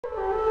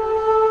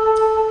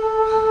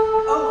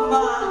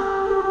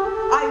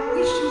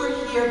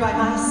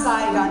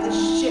side on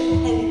this ship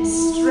heading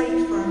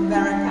straight for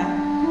America.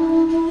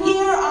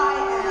 Here I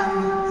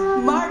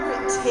am,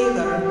 Margaret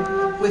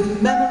Taylor,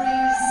 with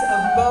memories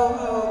of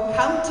Boho,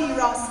 County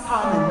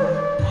Roscommon,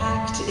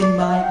 packed in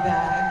my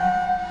bag.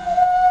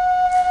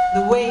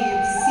 The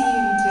waves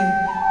seem to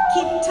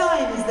keep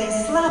time as they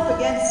slap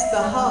against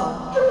the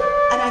hull,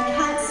 and I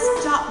can't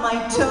stop my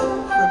toe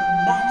from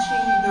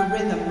matching the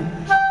rhythm,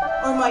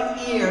 or my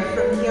ear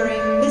from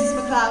hearing Miss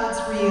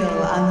McLeod's reel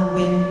on the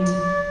wind.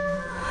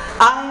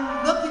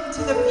 I'm looking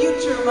to the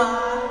future,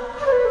 Ma,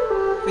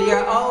 for you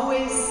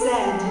always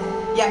said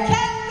you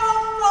can't go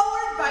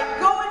forward by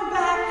going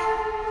back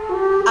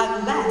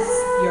unless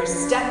you're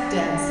step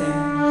dancing.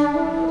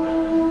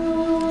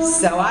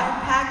 So I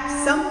packed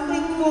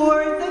something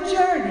for the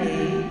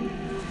journey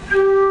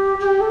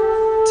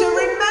to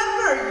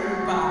remember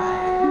you by.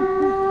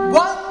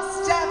 One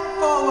step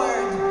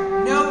forward,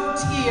 no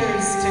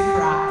tears to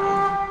cry.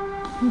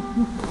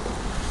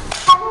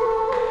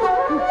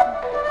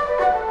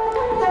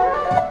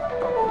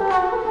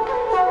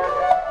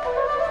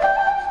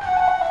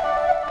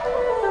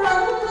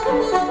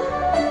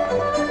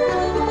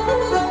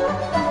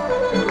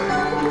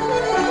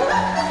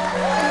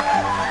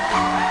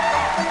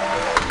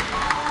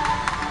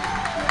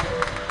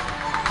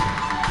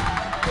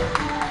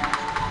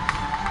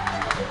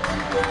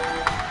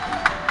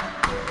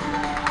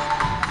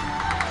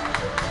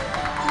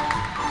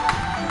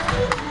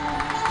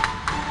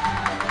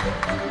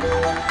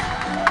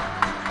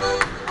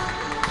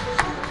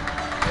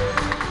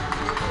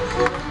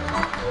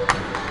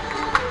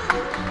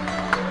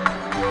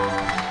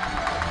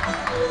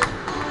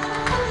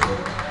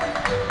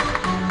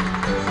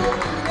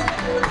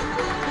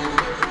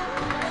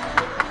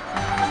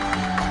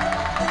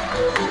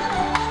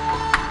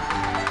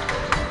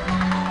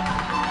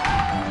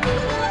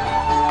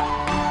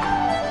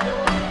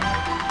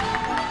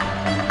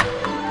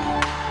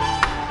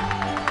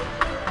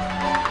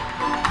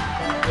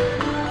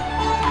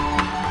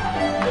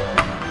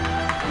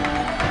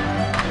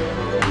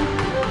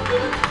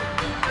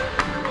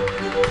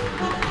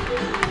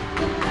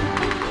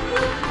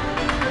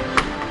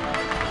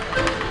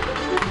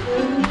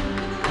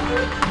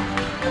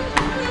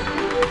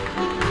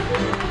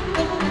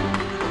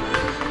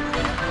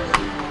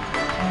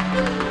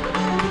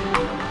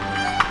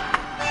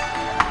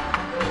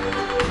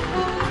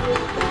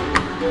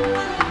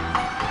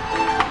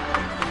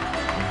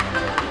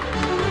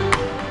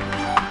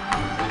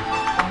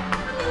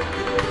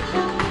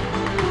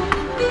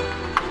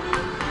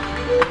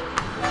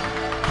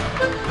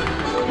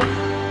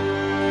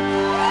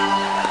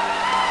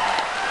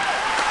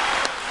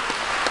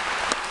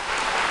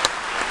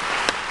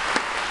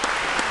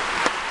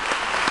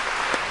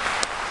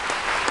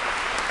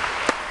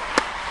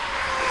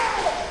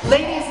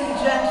 Ladies and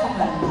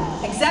gentlemen,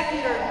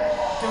 Executive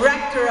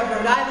Director of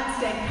Rhode Island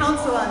State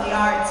Council on the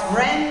Arts,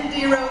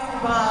 Randy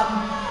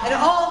Rosenbaum, and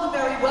all the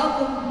very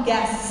welcome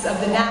guests of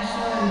the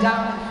National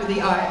Endowment for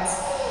the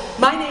Arts.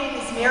 My name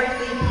is Mary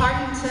Lee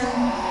Partington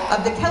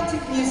of the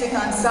Celtic Music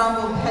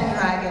Ensemble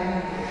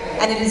Pendragon,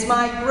 and it is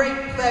my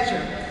great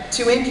pleasure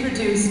to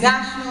introduce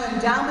National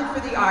Endowment for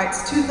the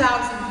Arts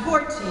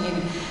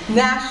 2014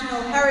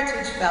 National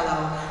Heritage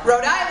Fellow,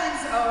 Rhode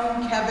Island's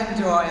own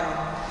Kevin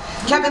Doyle.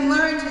 Kevin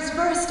learned his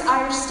first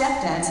Irish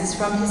step dances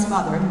from his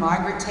mother,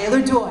 Margaret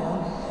Taylor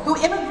Doyle, who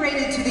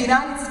immigrated to the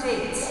United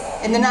States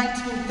in the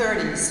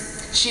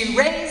 1930s. She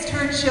raised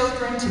her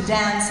children to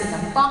dance in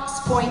the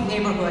Fox Point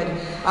neighborhood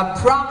of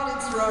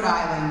Providence, Rhode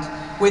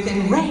Island,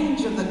 within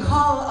range of the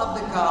call of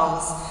the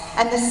gulls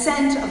and the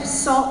scent of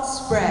salt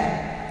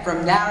spread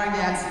from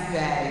Narragansett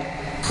Bay.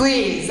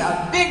 Please,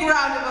 a big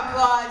round of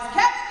applause,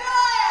 Kevin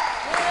Doyle!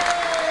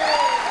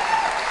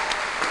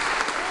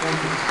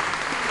 Thank you.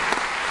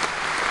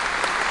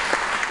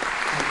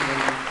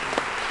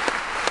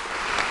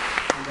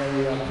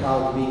 Very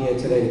proud to be here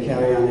today to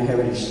carry on the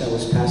heritage that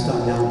was passed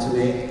on down to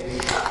me.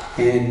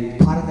 And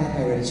part of that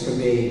heritage for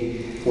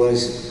me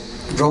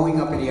was growing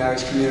up in the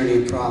Irish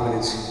community in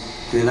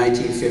Providence in the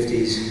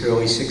 1950s,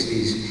 early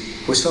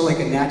 60s. It was sort of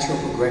like a natural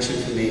progression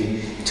for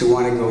me to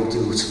want to go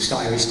do some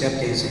Irish step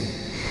dancing.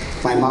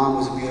 My mom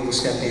was a beautiful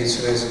step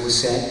dancer, as it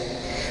was said,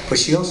 but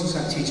she also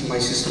started teaching my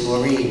sister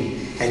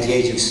Maureen at the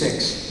age of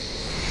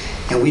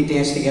 6. And we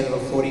danced together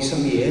for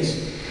 40-some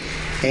years.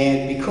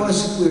 And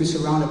because we were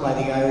surrounded by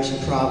the Irish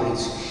in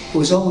Providence, it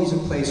was always a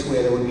place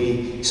where there would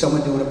be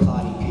someone doing a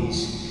party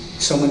piece,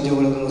 someone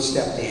doing a little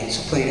step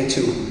dance, playing a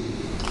tune.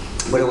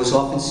 But it was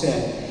often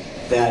said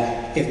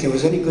that if there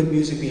was any good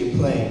music being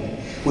played,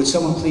 would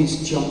someone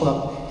please jump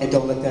up and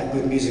don't let that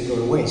good music go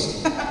to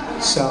waste?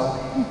 So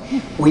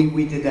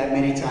we did that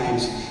many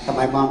times, and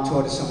my mom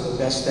taught us some of the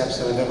best steps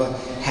that I've ever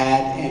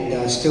had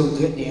and still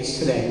dance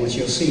today, which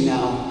you'll see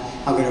now.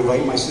 I'm going to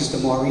invite my sister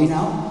Maureen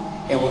out.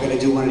 And we're going to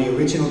do one of the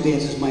original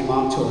dances my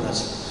mom taught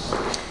us.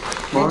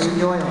 Maureen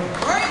Doyle.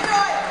 Maureen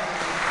Doyle!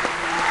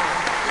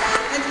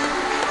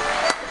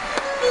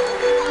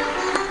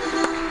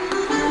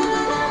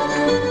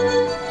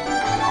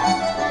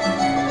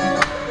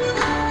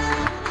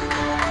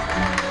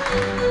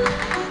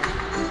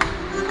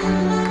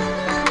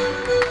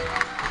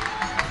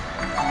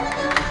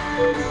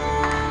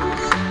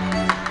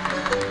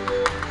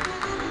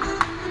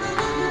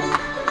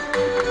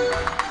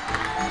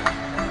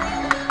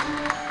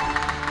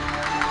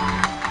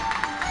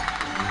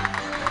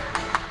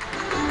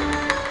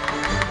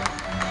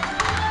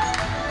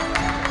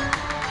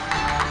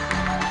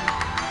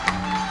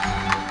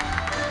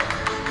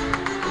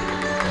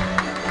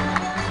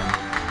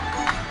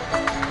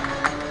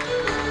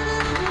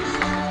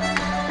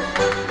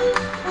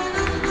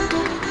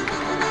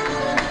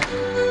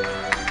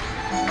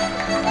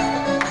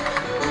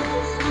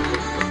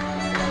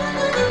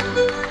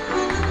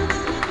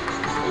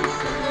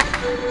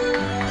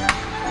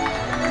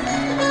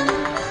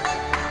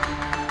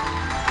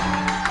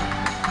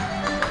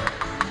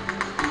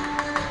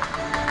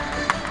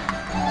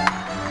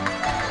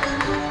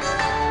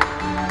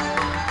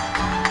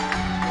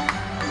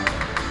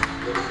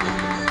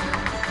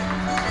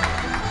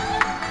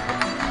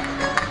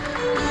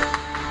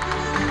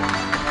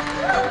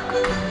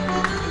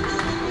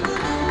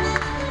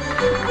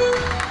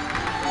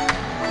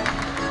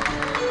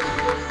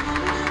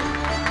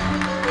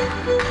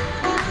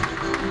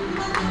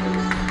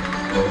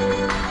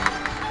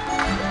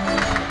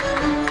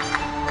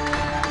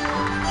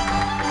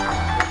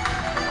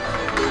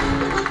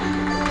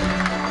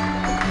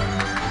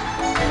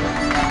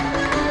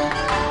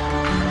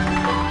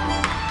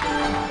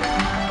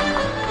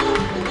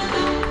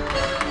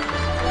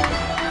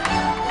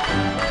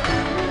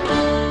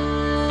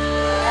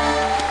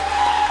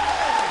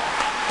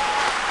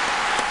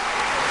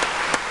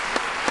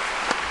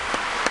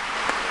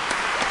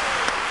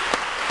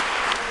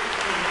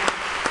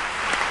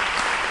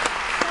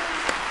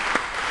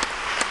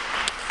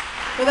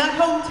 Well,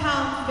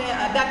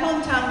 that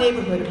hometown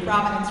neighborhood of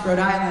Providence, Rhode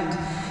Island,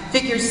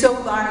 figures so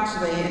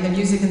largely in the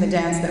music and the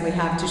dance that we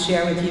have to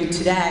share with you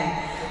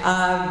today.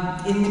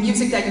 In the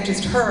music that you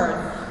just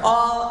heard,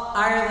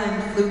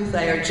 All-Ireland flute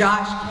player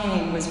Josh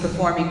Kane was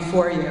performing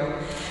for you.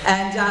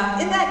 And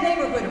in that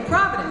neighborhood of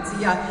Providence, a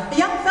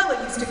young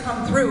fellow used to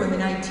come through in the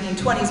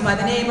 1920s by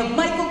the name of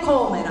Michael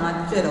Coleman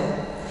on fiddle.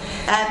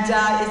 And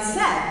it's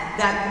said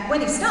that when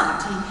he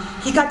stopped,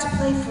 he got to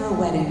play for a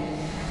wedding.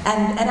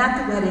 And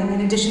at the wedding,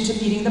 in addition to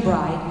meeting the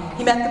bride,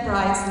 he met the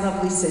bride's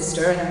lovely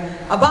sister, and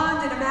a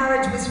bond and a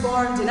marriage was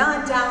formed, and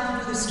on down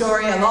through the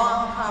story,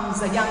 along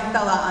comes a young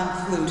fella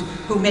on flute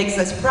who makes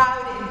us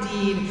proud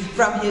indeed,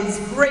 from his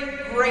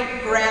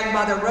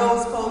great-great-grandmother,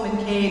 Rose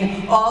Coleman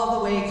Kane, all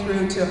the way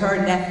through to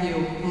her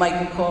nephew,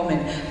 Michael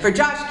Coleman. For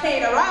Josh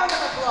Kane, a round of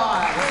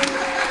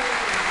applause.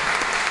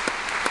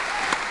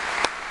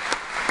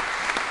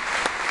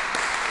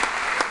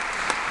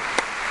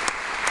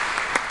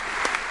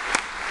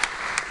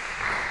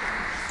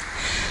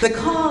 The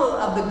call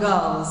of the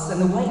gulls and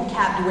the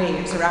white-capped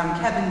waves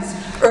around Kevin's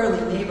early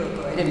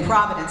neighborhood in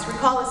Providence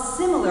recall a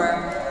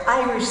similar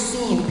Irish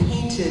scene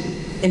painted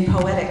in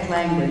poetic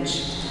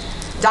language.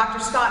 Dr.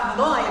 Scott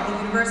Malloy of the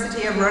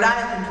University of Rhode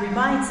Island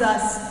reminds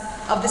us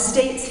of the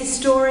state's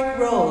historic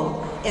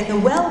role in the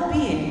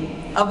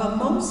well-being of a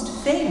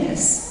most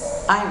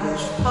famous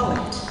Irish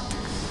poet.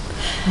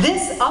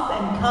 This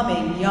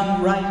up-and-coming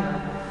young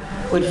writer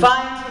would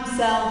find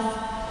himself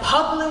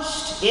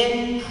published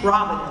in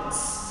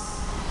Providence.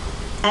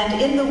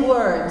 And in the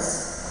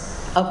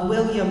words of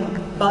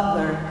William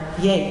Butler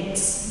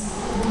Yeats,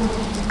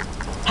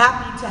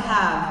 happy to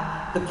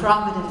have the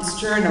Providence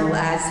Journal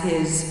as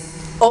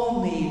his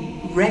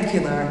only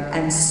regular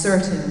and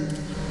certain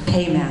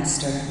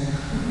paymaster.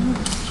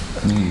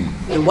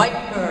 The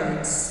White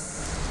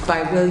Birds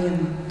by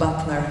William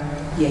Butler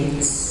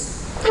Yeats.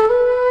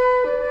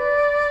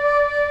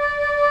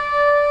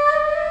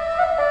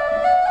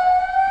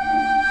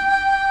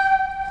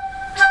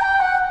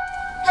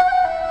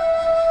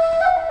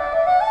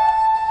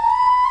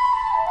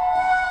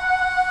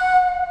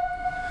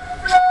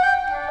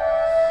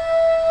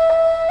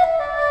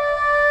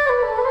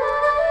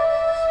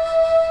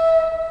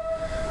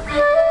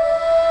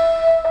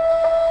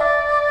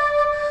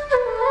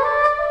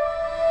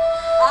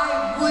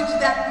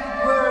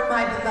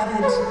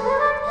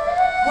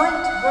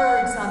 White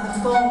birds on the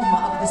foam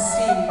of the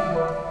sea,